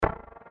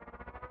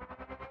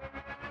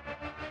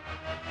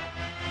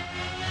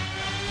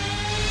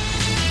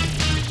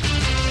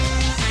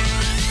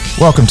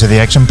Welcome to the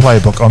Action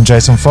Playbook. I'm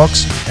Jason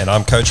Fox. And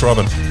I'm Coach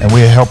Robin. And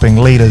we're helping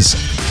leaders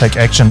take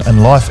action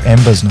in life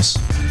and business.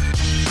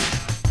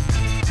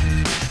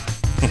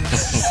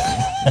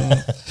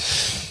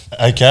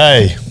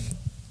 Okay.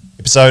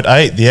 Episode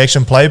 8, the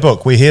Action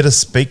Playbook. We're here to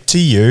speak to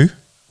you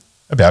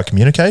about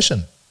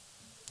communication.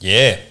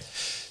 Yeah.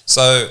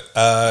 So,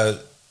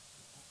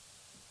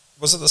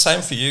 was it the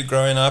same for you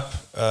growing up?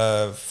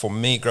 For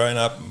me growing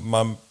up,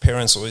 my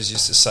parents always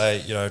used to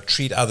say,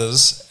 treat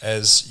others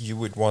as you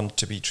would want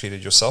to be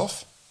treated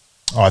yourself.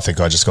 Oh, I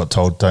think I just got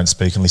told don't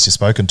speak unless you're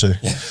spoken to.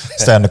 Yeah.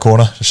 Stay in the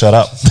corner, shut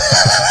up.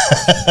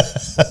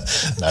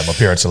 No, my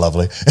parents are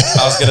lovely.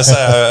 I was going to say,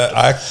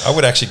 I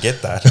would actually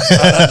get that.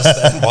 I don't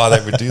understand why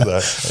they would do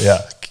that.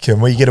 Yeah.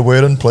 Can we get a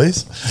word in,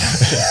 please?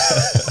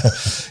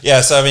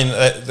 Yeah, so I mean,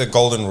 the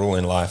golden rule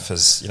in life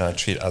is,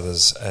 treat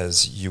others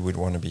as you would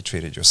want to be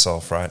treated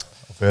yourself, right?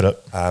 I've heard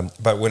it.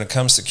 But when it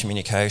comes to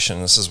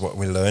communication, this is what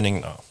we're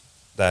learning now,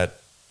 that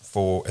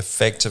for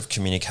effective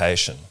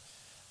communication,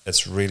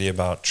 it's really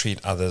about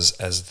treat others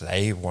as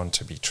they want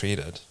to be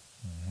treated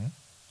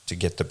to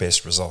get the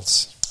best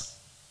results.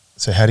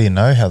 So how do you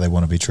know how they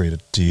want to be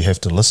treated? Do you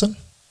have to listen?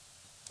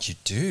 You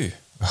do.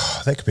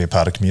 Oh, that could be a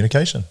part of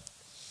communication.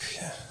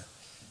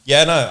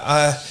 Yeah,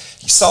 no,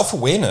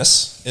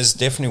 self-awareness is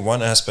definitely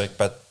one aspect,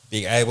 but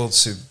being able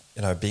to,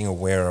 being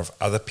aware of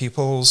other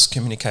people's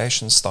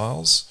communication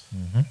styles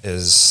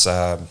is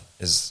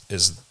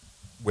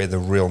where the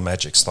real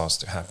magic starts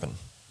to happen.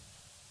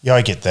 Yeah,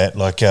 I get that.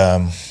 Like,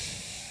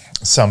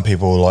 some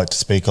people like to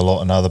speak a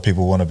lot and other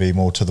people want to be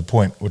more to the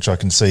point, which I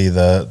can see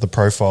the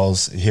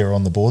profiles here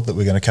on the board that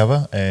we're going to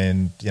cover.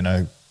 And,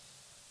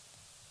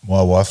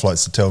 my wife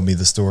likes to tell me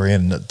the story,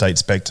 and it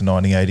dates back to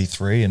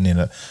 1983, and then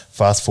it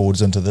fast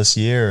forwards into this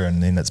year,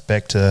 and then it's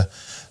back to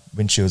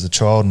when she was a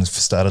child and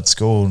started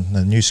school,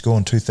 the new school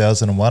in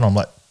 2001. I'm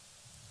like,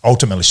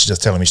 ultimately, she's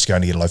just telling me she's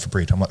going to get a loaf of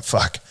bread. I'm like,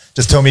 fuck,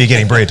 just tell me you're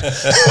getting bread.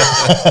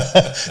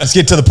 Let's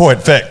get to the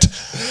point, fact.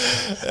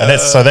 And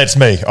that's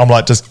me. I'm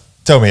like, just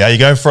tell me, are you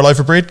going for a loaf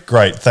of bread?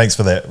 Great, thanks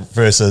for that.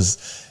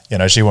 Versus,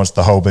 she wants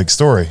the whole big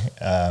story,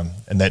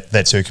 and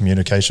that's her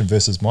communication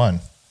versus mine.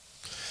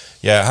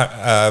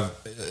 Yeah,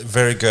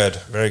 very good,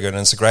 very good. And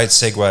it's a great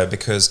segue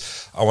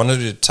because I wanted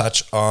to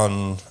touch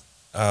on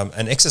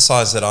an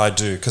exercise that I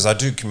do, because I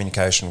do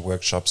communication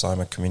workshops.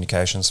 I'm a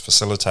communications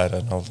facilitator,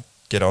 and I'll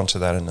get onto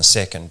that in a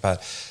second.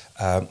 But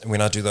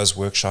when I do those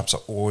workshops, I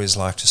always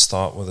like to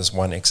start with this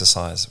one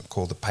exercise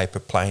called the paper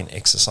plane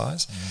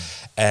exercise.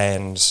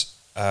 And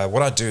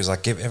what I do is I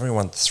give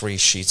everyone 3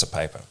 sheets of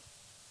paper.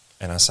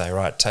 And I say,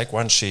 right, take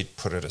 1 sheet,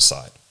 put it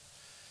aside.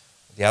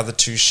 The other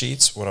 2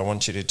 sheets, what I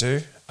want you to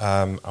do,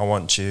 I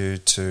want you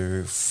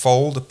to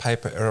fold the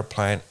paper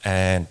airplane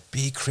and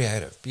be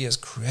creative. Be as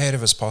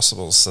creative as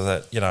possible so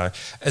that,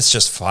 it's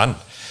just fun.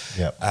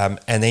 Yep.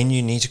 And then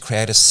you need to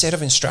create a set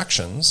of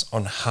instructions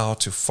on how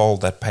to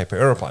fold that paper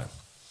airplane.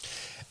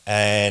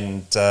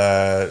 And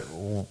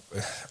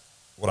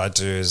what I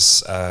do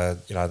is, I'll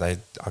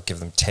give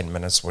them 10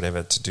 minutes,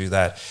 whatever, to do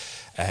that.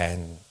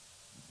 And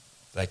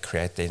they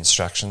create the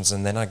instructions,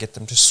 and then I get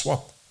them to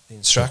swap the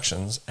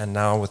instructions. And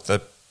now with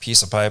the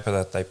piece of paper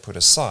that they put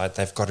aside,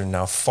 they've got to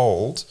now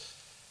fold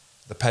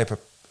the paper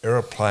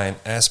aeroplane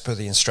as per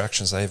the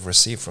instructions they've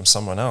received from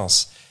someone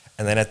else.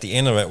 And then at the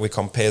end of it, we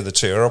compare the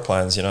 2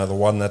 aeroplanes, the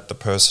one that the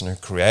person who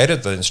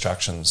created the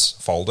instructions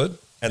folded,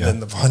 and then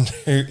the one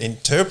who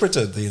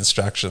interpreted the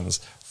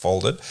instructions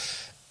folded.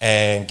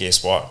 And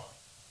guess what?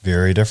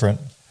 Very different.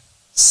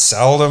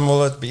 Seldom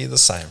will it be the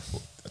same.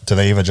 Do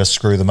they ever just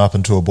screw them up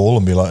into a ball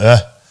and be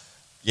like,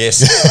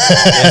 Yes,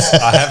 yes,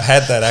 I have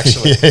had that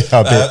actually. Yeah,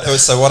 I bet.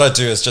 So what I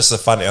do is just a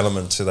fun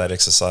element to that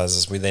exercise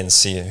is we then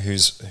see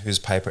whose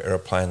paper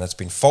airplane that's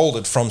been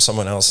folded from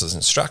someone else's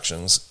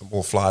instructions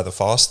will fly the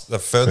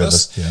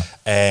furthest. Yeah.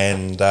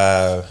 And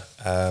I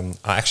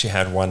actually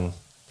had one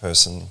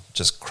person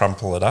just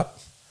crumple it up.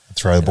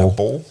 Throw the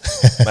ball.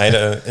 Made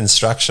an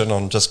instruction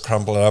on just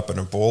crumple it up in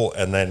a ball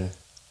and then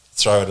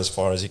throw it as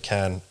far as you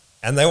can.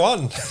 And they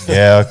won.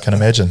 Yeah, I can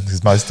imagine,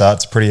 because most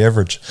darts are pretty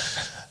average.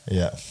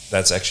 Yeah.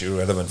 That's actually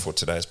relevant for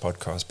today's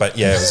podcast. But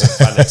yeah, it was a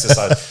fun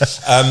exercise.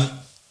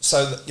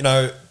 So,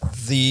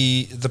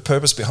 the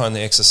purpose behind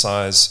the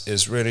exercise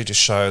is really to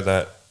show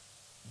that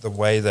the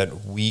way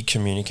that we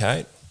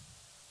communicate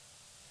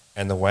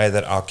and the way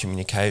that our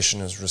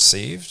communication is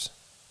received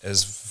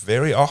is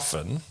very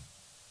often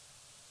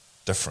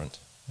different.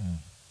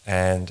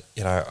 And,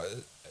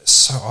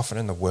 so often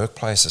in the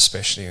workplace,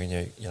 especially when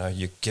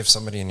you give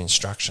somebody an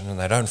instruction and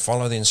they don't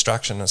follow the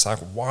instruction, it's like,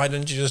 why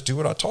didn't you just do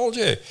what I told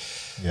you?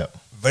 Yep.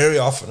 Very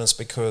often it's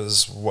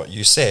because what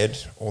you said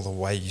or the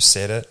way you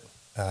said it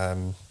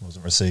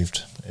wasn't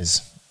received.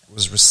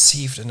 Was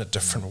received in a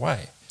different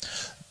way.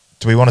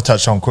 Do we want to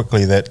touch on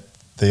quickly that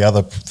the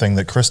other thing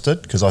that Chris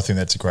did? Because I think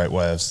that's a great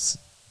way of.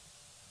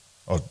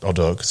 I'll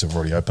do it because I've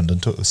already opened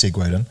into it,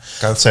 segued in.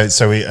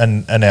 So we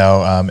in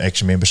our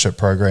Action membership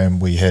program,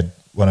 we had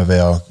one of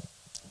our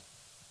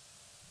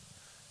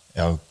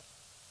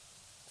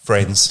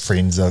Friends.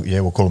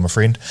 We'll call him a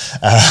friend.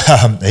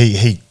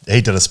 He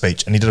did a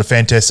speech, and he did a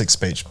fantastic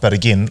speech. But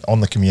again,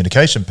 on the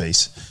communication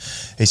piece,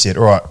 he said,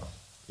 all right,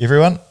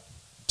 everyone,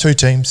 2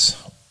 teams,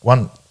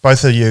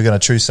 both of you are going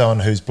to choose someone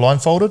who's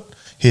blindfolded.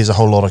 Here's a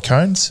whole lot of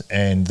cones,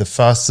 and the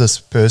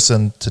fastest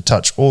person to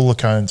touch all the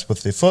cones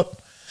with their foot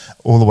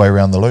all the way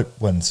around the loop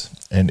wins.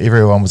 And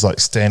everyone was like,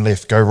 stand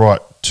left, go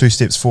right, 2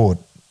 steps forward,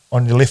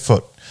 on your left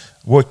foot.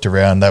 Worked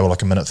around, they were like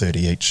 1:30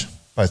 each,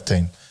 both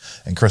team.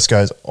 And Chris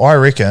goes, I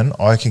reckon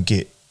I can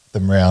get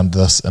them round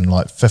this in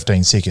like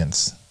 15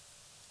 seconds.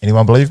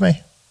 Anyone believe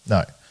me?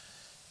 No.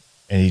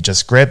 And he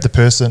just grabbed the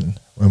person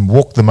and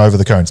walked them over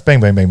the cones.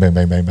 Bang, bang, bang, bang,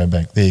 bang, bang, bang,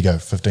 bang. There you go,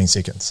 15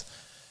 seconds.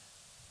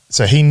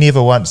 So he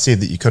never once said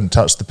that you couldn't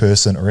touch the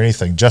person or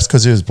anything. Just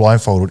because he was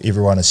blindfolded,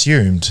 everyone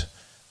assumed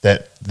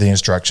that the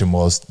instruction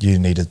was you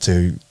needed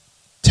to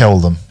tell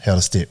them how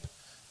to step.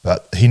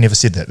 But he never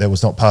said that. That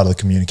was not part of the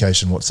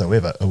communication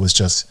whatsoever. It was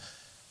just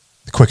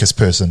the quickest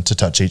person to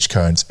touch each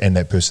cones, and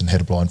that person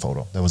had a blindfold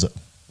on. That was it.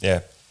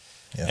 Yeah.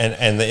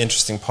 And the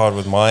interesting part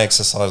with my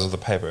exercise of the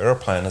paper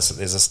aeroplane is that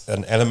there's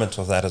an element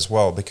of that as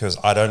well, because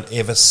I don't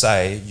ever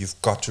say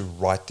you've got to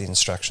write the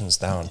instructions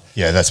down.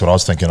 Yeah, that's what I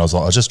was thinking. I was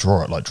like, I just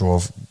draw it, like draw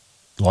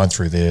a line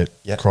through there,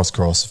 cross,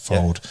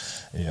 fold.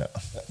 Yeah.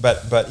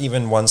 But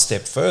even one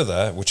step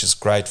further, which is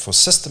great for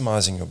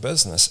systemizing your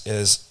business,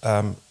 is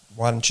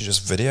why don't you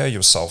just video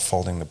yourself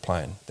folding the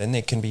plane? Then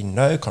there can be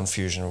no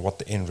confusion of what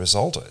the end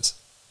result is,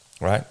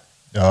 right?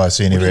 Oh,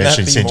 so you never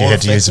actually said you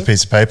had to use a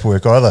piece of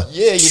paperwork either.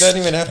 Yeah, you don't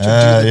even have to do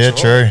the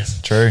drawing.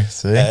 True.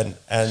 See?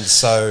 And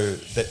so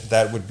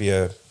that would be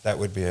a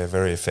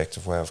very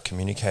effective way of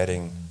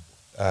communicating,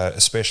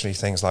 especially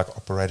things like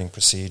operating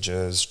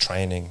procedures,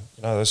 training,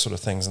 those sort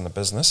of things in the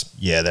business.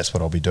 Yeah, that's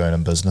what I'll be doing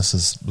in business.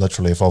 Is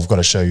literally if I've got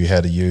to show you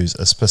how to use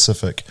a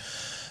specific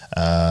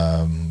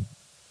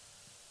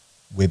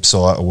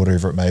website or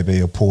whatever it may be,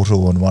 a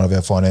portal in one of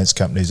our finance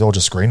companies, I'll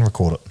just screen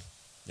record it.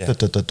 Yeah.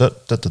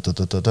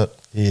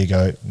 Here you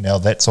go. Now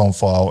that's on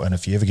file, and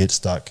if you ever get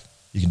stuck,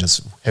 you can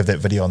just have that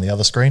video on the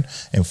other screen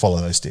and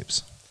follow those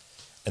steps.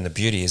 And the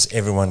beauty is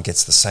everyone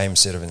gets the same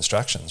set of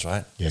instructions,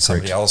 right? Yeah,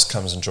 somebody correct. else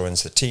comes and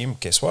joins the team.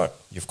 Guess what?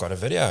 You've got a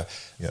video.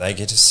 Yeah. They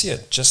get to see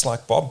it, just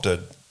like Bob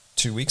did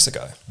 2 weeks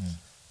ago.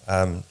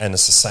 And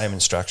it's the same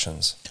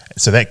instructions.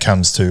 So that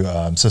comes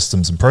to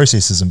systems and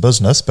processes in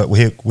business, but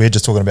we're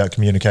just talking about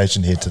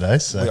communication here today.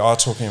 So we are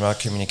talking about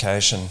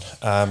communication.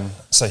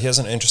 So here's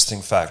an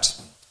interesting fact.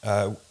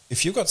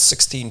 If you've got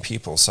 16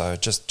 people, so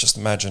just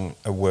imagine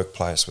a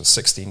workplace with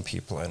 16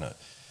 people in it,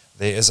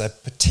 there is a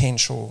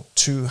potential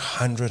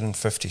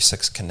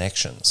 256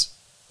 connections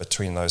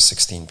between those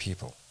 16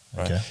 people.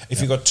 Right? Okay. If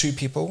you've got 2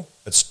 people,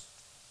 it's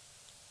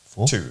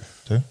 4? Two.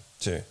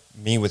 2?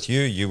 Me with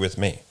you, you with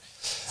me.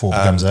 4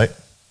 becomes 8.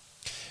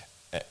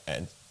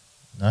 And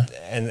No?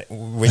 And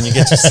when you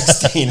get to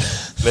 16,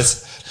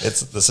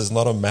 this is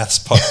not a maths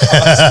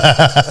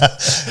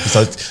podcast. He's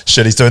like,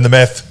 shit, he's doing the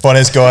math.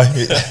 Finance guy.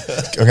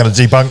 I'm going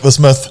to debunk this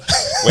myth.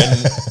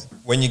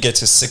 when you get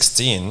to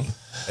 16,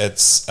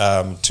 it's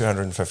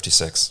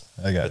 256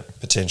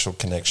 potential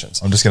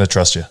connections. I'm just going to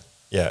trust you.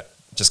 Yeah,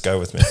 just go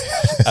with me.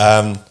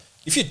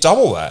 If you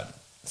double that,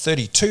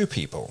 32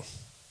 people,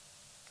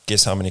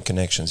 guess how many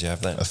connections you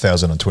have then?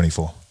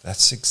 1,024.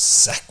 That's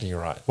exactly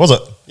right. Was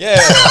it? Yeah.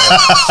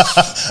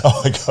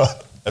 Oh my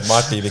God. It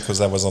might be because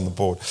that was on the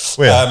board.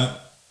 Where? No,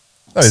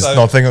 it's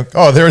not thinking.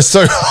 Oh, there is 2.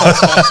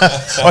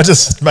 I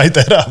just made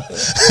that up.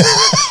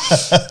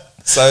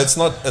 So it's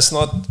not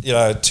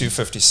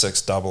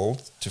 256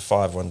 doubled to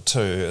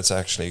 512. It's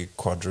actually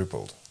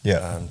quadrupled.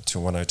 Yeah. To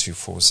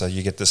 1024. So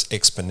you get this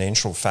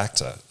exponential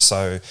factor.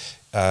 So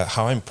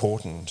how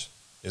important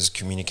is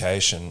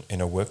communication in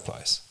a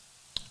workplace?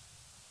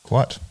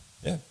 Quite.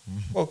 Yeah.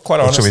 Well, quite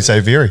Or honestly. should we say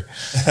very?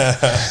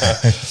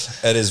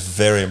 It is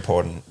very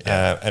important,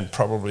 and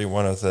probably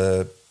one of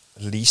the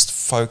least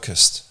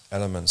focused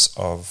elements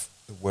of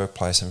the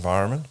workplace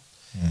environment.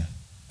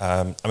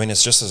 I mean,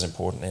 it's just as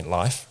important in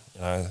life.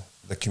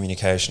 The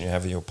communication you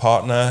have with your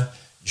partner.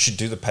 You should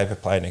do the paper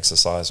plane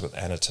exercise with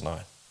Anna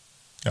tonight.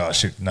 Oh,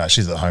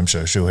 she's at home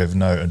show. She'll have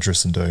no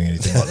interest in doing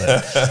anything like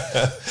that.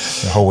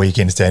 The whole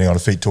weekend standing on her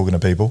feet talking to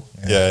people.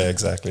 Yeah,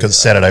 exactly. Because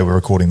Saturday we're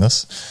recording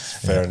this.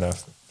 Fair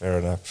enough.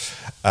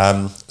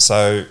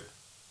 So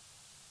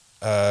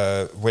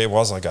where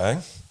was I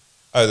going?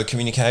 Oh, the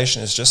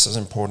communication is just as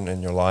important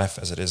in your life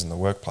as it is in the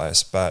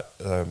workplace. But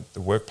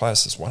the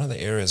workplace is one of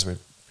the areas where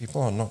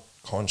people are not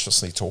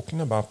consciously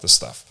talking about this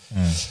stuff.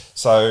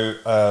 So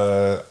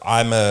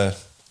I'm a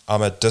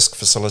DISC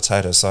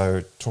facilitator.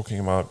 So talking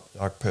about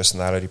like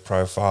personality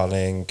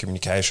profiling,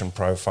 communication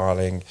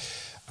profiling,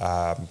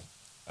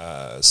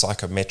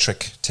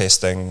 psychometric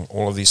testing,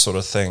 all of these sort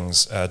of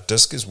things.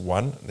 DISC is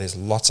one. There's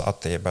lots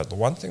out there, but the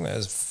one thing that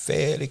is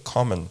fairly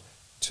common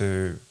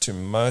to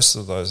most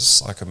of those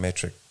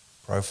psychometric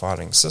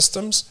profiling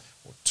systems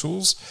or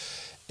tools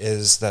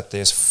is that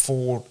there's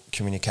 4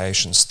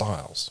 communication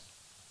styles.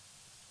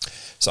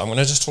 So I'm going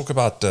to just talk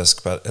about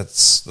DISC, but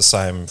it's the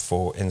same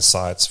for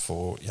insights.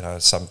 For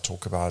some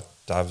talk about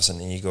doves and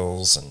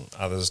eagles, and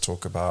others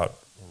talk about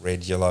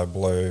red, yellow,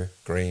 blue,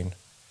 green.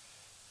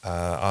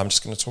 I'm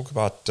just going to talk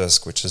about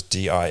DISC, which is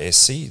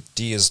DISC.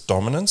 D is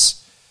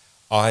dominance,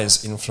 I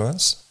is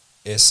influence,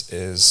 S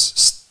is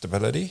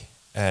stability,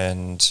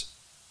 and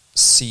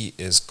C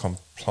is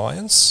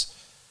compliance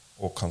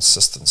or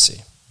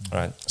consistency.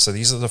 Right. So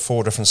these are the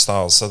 4 different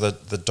styles. So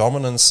the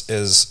dominance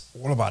is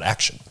all about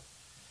action.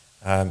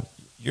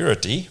 You're a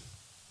D.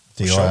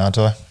 DI, sure. Aren't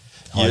I?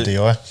 High DI.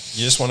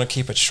 You just want to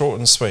keep it short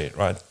and sweet,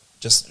 right?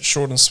 Just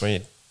short and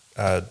sweet.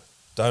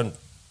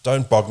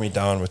 Don't bog me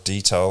down with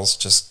details.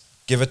 Just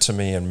give it to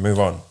me and move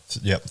on.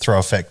 Yep. Throw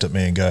a fact at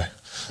me and go.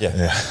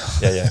 Yeah.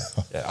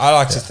 I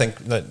like to think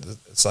that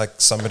it's like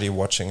somebody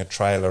watching a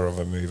trailer of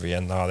a movie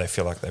and now they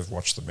feel like they've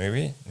watched the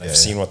movie. They've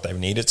seen what they've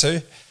needed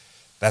to.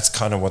 That's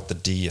kind of what the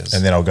D is.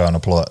 And then I'll go and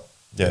apply it.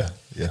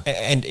 Yeah.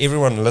 And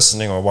everyone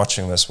listening or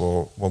watching this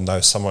will know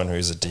someone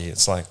who's a D.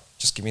 It's like,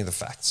 just give me the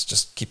facts.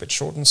 Just keep it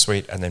short and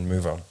sweet and then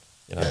move on.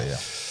 You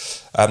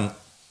know?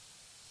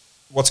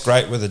 What's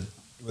great with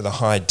a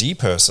high D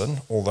person,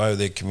 although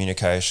their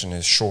communication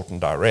is short and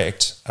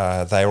direct,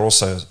 they're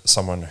also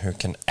someone who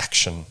can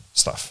action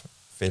stuff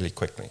fairly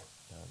quickly.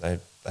 You know,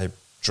 they're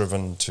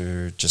driven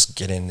to just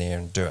get in there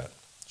and do it.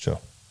 Sure.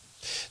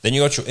 Then you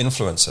got your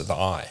influencer, the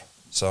I.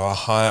 So a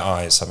high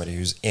I is somebody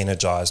who's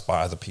energized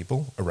by other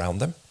people around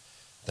them.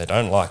 They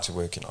don't like to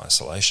work in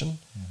isolation.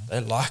 Mm-hmm. They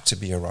like to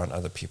be around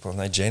other people, and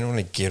they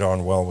generally get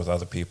on well with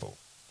other people.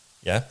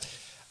 Yeah?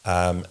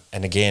 And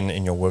again,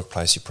 in your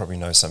workplace, you probably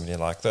know somebody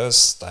like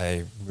this.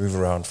 They move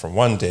around from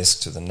one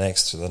desk to the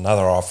next to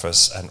another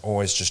office and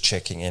always just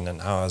checking in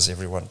and how is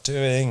everyone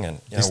doing. And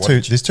there's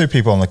 2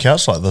 people on the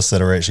couch like this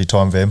that are actually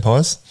time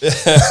vampires.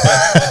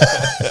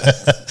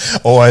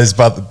 Always,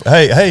 but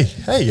hey,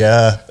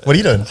 what are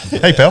you doing?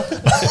 Hey, pal.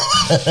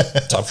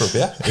 Time for a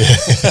beer?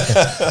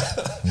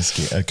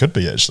 It could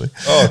be, actually.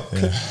 Oh,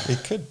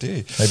 it could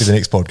do. Maybe the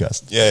next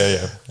podcast.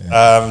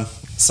 Yeah.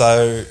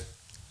 So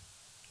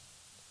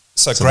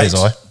great.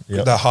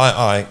 Yep. The high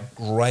I,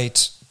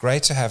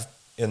 great to have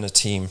in a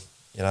team.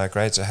 You know,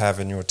 great to have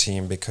in your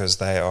team because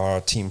they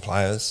are team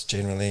players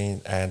generally,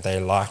 and they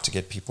like to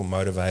get people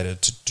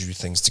motivated to do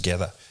things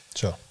together.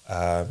 Sure.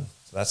 So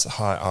that's the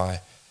high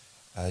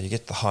I. You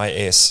get the high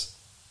S.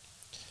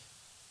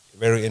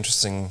 Very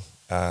interesting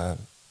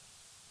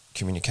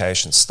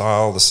communication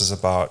style. This is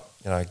about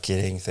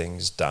getting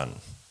things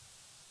done.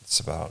 It's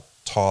about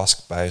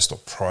task-based or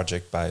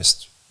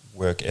project-based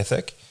work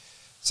ethic.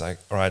 It's like,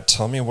 all right,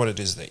 tell me what it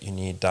is that you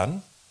need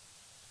done,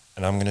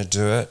 and I'm going to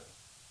do it,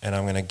 and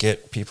I'm going to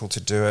get people to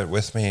do it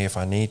with me if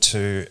I need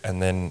to,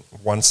 and then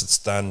once it's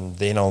done,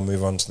 then I'll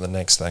move on to the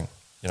next thing.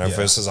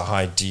 Versus a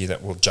high D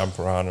that will jump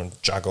around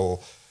and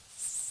juggle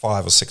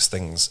 5 or 6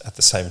 things at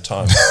the same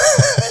time.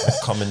 Like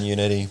common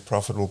unity,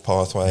 profitable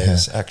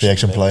pathways, the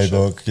action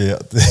playbook,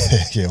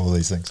 all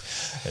these things.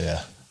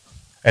 Yeah,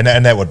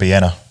 and that would be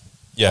Anna.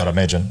 Yeah, I'd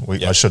imagine.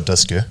 I should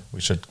disc her.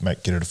 We should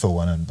get her to fill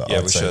one in. But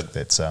we should.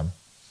 That's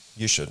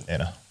you should.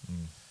 Anna.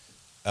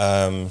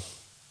 And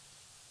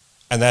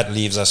that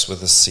leaves us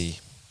with a C.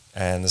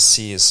 And the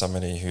C is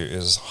somebody who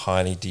is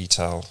highly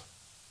detailed.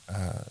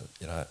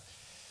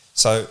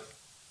 So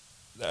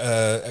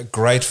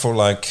great for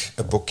like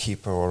a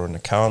bookkeeper or an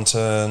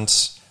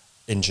accountant,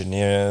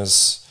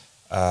 engineers,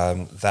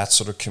 that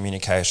sort of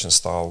communication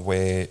style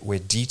where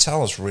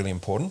detail is really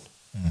important.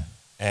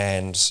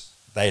 And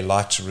they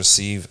like to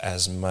receive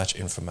as much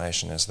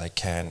information as they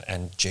can.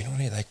 And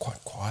generally they're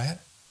quite quiet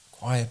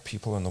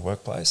people in the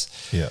workplace.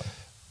 Yeah.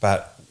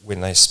 But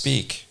when they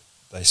speak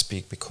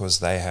because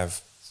they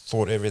have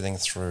thought everything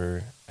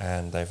through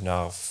and they've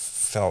now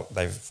felt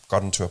they've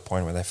gotten to a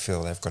point where they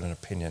feel they've got an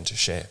opinion to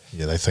share.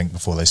 Yeah, they think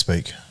before they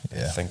speak.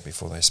 They think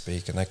before they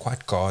speak, and they're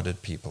quite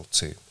guarded people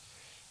too.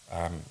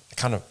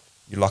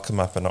 You lock them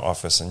up in an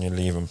office and you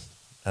leave them,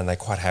 and they're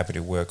quite happy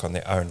to work on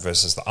their own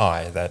versus the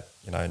I that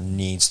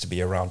needs to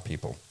be around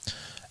people.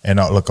 And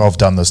look, I've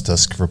done this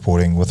disc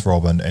reporting with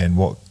Robin, and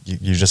what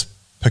you just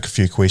pick a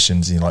few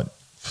questions and you're like,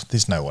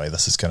 there's no way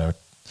this is going to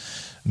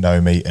know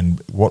me.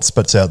 And what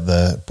spits out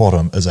the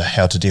bottom is a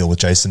how to deal with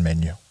Jason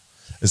menu.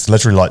 It's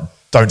literally like,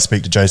 don't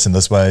speak to Jason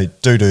this way,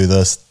 do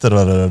this,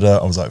 da-da-da-da-da.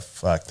 I was like,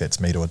 fuck, that's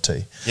me to a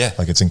T. Yeah.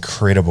 Like, it's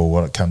incredible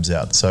what it comes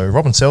out. So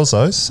Robin sells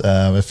those.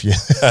 If you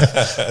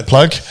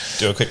plug.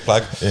 Do a quick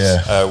plug.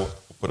 Yeah. We'll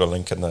put a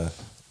link in the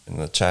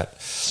chat.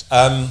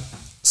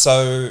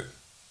 So,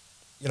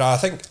 I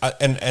think,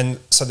 and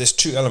so there's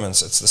 2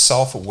 elements. It's the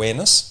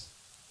self-awareness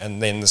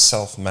and then the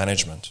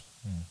self-management,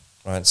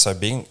 right? So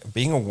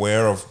being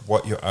aware of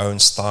what your own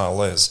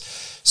style is.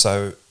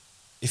 So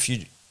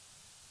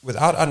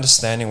without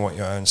understanding what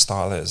your own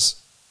style is,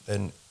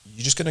 then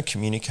you're just going to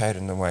communicate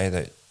in the way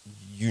that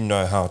you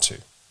know how to,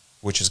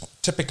 which is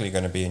typically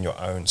going to be in your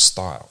own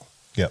style.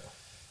 Yep.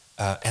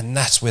 And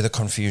that's where the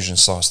confusion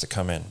starts to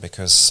come in,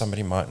 because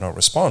somebody might not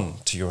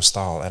respond to your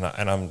style.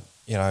 And I'm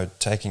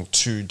taking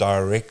 2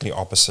 directly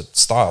opposite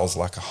styles,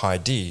 like a high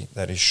D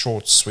that is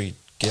short, sweet,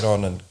 get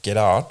on and get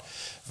out,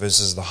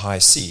 versus the high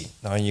C.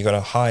 Now you got a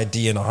high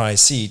D and a high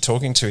C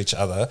talking to each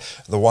other.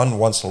 The one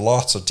wants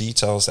lots of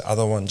details, the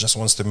other one just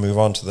wants to move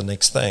on to the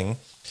next thing.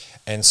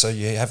 And so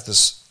you have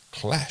this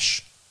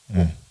clash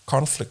or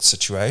conflict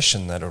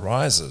situation that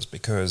arises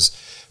because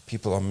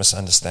people are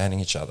misunderstanding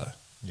each other.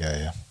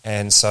 Yeah.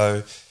 And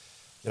so,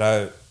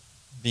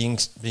 being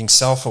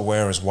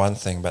self-aware is one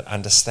thing, but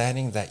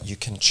understanding that you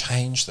can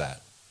change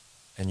that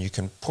and you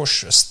can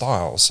push a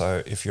style.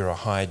 So if you're a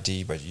high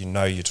D, but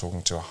you're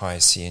talking to a high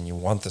C and you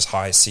want this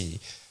high C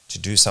to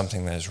do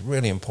something that is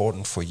really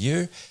important for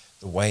you,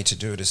 the way to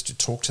do it is to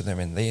talk to them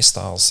in their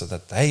style so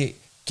that they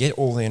get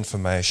all the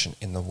information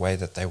in the way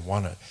that they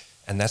want it.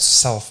 And that's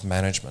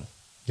self-management.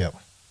 Yep.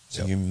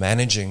 So you're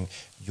managing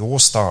your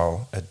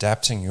style,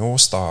 adapting your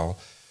style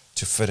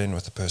to fit in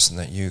with the person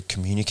that you're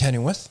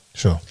communicating with.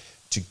 Sure.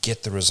 To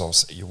get the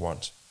results that you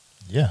want.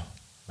 Yeah,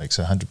 makes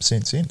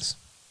 100% sense.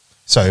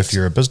 So if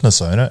you're a business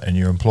owner and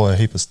you employ a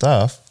heap of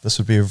staff, this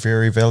would be a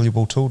very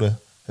valuable tool to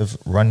have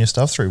run your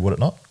stuff through, would it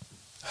not?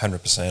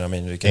 100%. I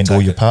mean, you can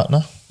or your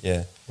partner.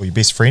 Yeah. Or your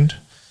best friend.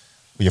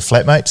 Or your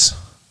flatmates.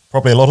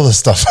 Probably a lot of this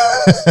stuff.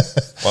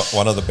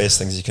 One of the best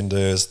things you can do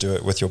is do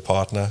it with your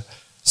partner.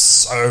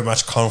 So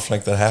much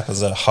conflict that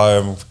happens at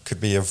home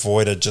could be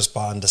avoided just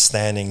by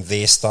understanding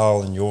their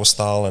style and your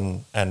style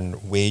and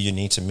where you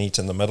need to meet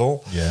in the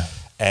middle. Yeah.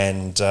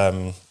 And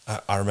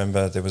I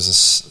remember there was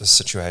a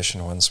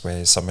situation once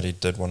where somebody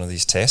did one of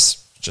these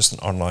tests, just an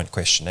online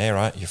questionnaire,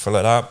 right? You fill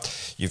it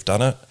out, you've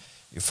done it,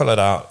 you fill it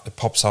out, it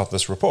pops out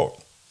this report.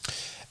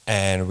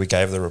 And we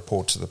gave the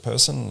report to the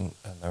person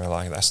and they were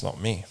like, that's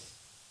not me.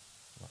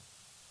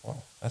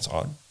 Well, that's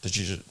odd. Did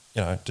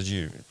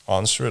you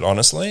answer it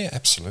honestly?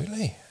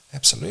 Absolutely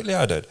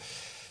I did.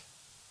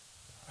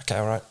 Okay,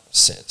 all right,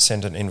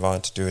 send an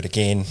invite to do it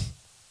again.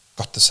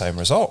 Got the same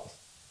result.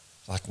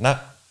 Like, nah,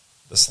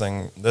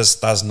 this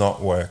does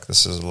not work.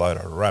 This is a load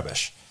of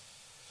rubbish.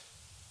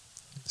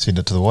 Send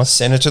it to the wife?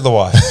 Send it to the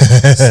wife.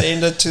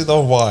 Send it to the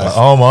wife.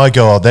 Oh my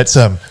God, that's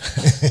him.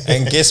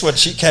 And guess what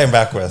she came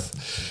back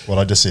with? What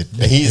I just said.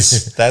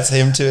 That's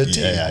him to a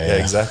T. Yeah,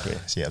 exactly.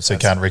 Yeah, so he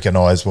can't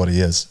recognise what he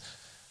is.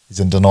 He's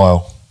in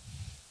denial.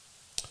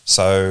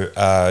 So,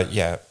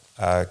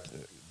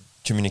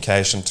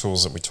 communication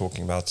tools that we're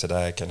talking about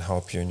today can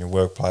help you in your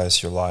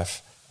workplace, your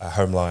life,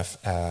 home life,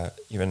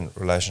 even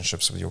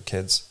relationships with your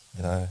kids.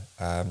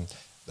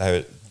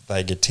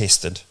 They get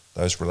tested.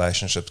 Those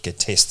relationships get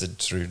tested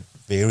through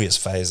various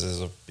phases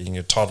of being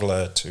a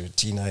toddler to a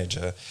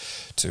teenager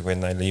to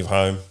when they leave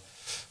home.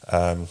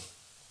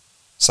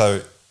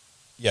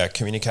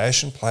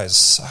 Communication plays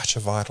such a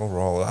vital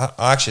role. I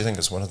actually think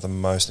it's one of the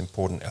most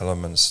important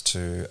elements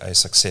to a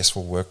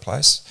successful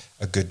workplace,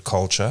 a good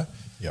culture,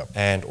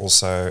 and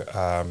also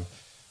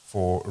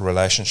for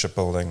relationship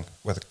building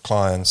with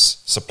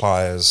clients,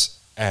 suppliers,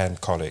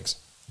 and colleagues.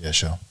 Yeah,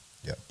 sure.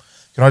 Yeah.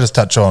 Can I just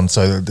touch on,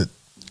 so that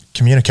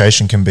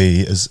communication can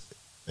be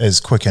as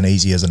quick and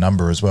easy as a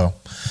number as well.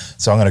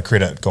 So I'm going to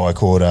credit a guy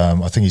called,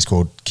 I think he's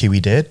called Kiwi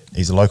Dad.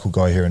 He's a local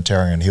guy here in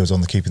Tauranga. He was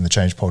on the Keeping the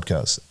Change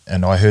podcast.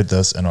 And I heard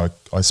this and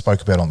I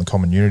spoke about it on the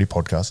Common Unity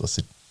podcast. I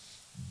said,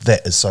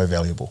 that is so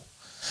valuable.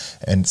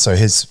 And so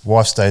his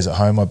wife stays at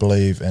home, I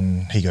believe,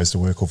 and he goes to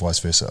work or vice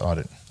versa.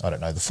 I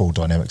don't know the full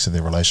dynamics of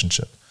their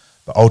relationship.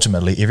 But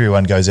ultimately,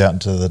 everyone goes out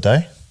into the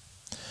day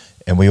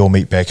and we all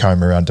meet back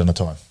home around dinner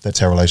time. That's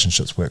how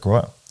relationships work,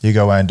 right? You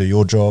go away and do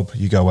your job,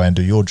 you go away and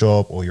do your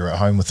job, or you're at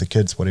home with the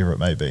kids, whatever it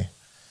may be.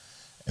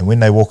 And when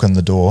they walk in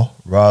the door,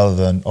 rather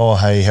than, oh,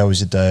 hey, how was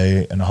your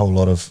day, and a whole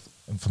lot of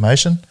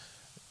information,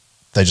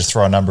 they just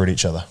throw a number at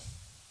each other.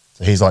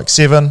 So he's like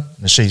 7,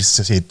 and she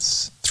said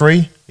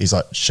 3. He's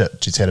like,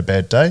 shit, she's had a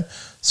bad day.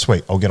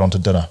 Sweet, I'll get on to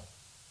dinner.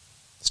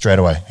 Straight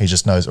away. He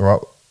just knows, all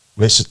right,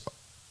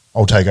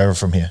 I'll take over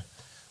from here.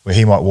 Where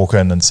he might walk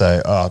in and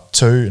say,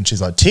 2, and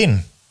she's like,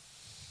 10.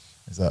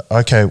 He's like,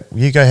 okay,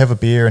 you go have a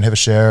beer and have a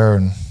shower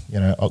and,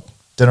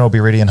 dinner will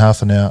be ready in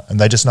half an hour. And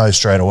they just know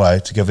straight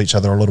away to give each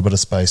other a little bit of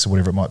space or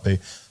whatever it might be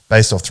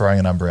based off throwing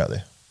a number out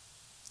there.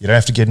 You don't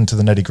have to get into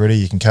the nitty gritty.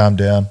 You can calm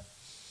down.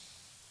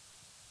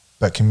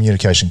 But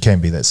communication can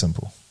be that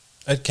simple.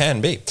 It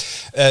can be.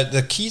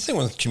 The key thing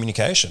with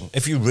communication,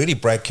 if you really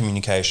break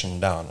communication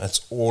down, it's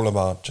all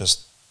about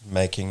just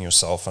making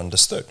yourself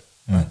understood.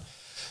 Right?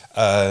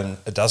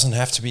 It doesn't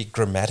have to be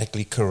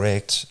grammatically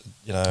correct,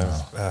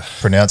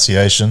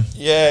 pronunciation.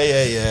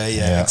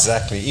 Yeah,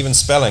 exactly. Even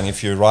spelling,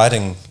 if you're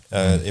writing,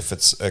 if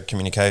it's a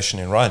communication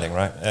in writing,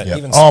 right?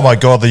 Even oh my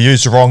God, they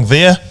used it wrong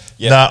there.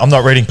 Yeah. Nah, I'm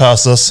not reading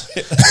past this.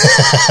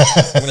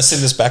 I'm going to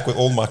send this back with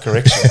all my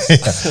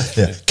corrections.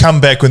 Yeah.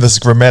 Come back when this is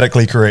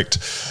grammatically correct.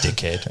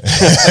 Dickhead.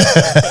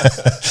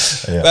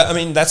 But I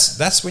mean,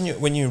 that's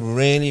when you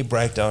really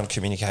break down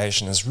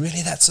communication. It's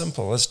really that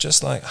simple. It's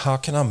just like, how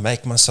can I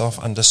make myself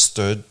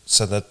understood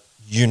so that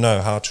you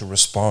know how to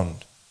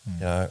respond,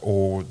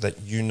 or that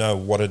you know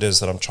what it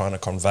is that I'm trying to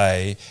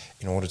convey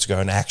in order to go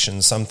and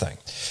action something.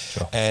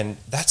 Sure. And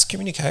that's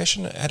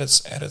communication at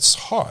its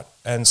heart.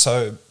 And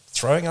so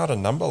throwing out a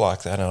number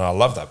like that, and I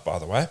love that, by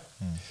the way,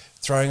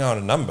 throwing out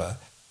a number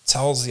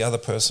tells the other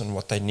person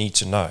what they need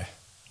to know.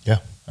 Yeah,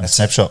 a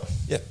snapshot.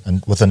 Yeah.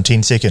 And within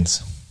 10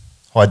 seconds,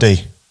 high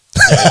D.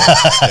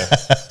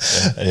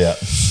 Yeah.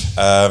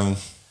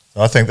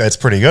 I think that's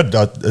pretty good.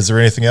 Is there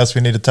anything else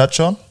we need to touch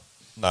on?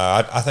 No,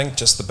 I think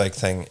just the big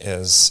thing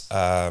is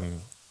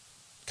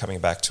coming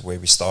back to where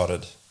we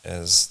started,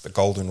 is the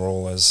golden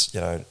rule is,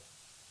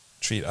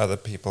 treat other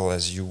people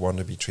as you want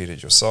to be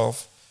treated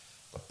yourself.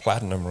 The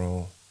platinum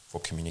rule for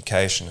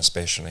communication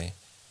especially,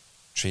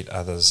 treat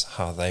others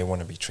how they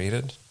want to be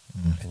treated,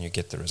 and you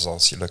get the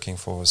results you're looking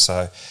for.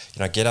 So,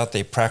 get out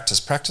there,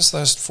 practice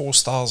those 4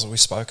 styles that we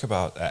spoke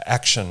about: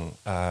 action,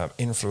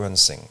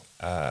 influencing,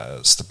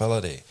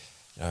 stability.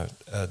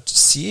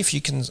 See if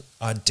you can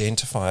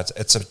identify it.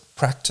 It's a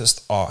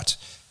practiced art.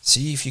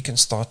 See if you can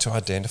start to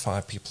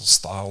identify people's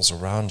styles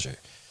around you,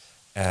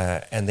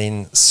 and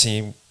then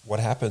see what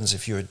happens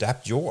if you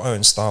adapt your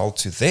own style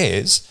to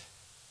theirs,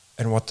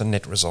 and what the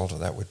net result of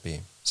that would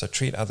be. So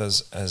treat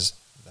others as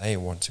they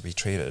want to be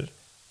treated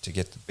to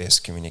get the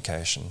best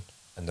communication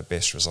and the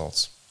best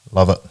results.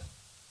 Love it.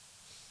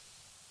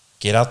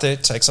 Get out there,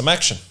 take some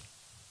action.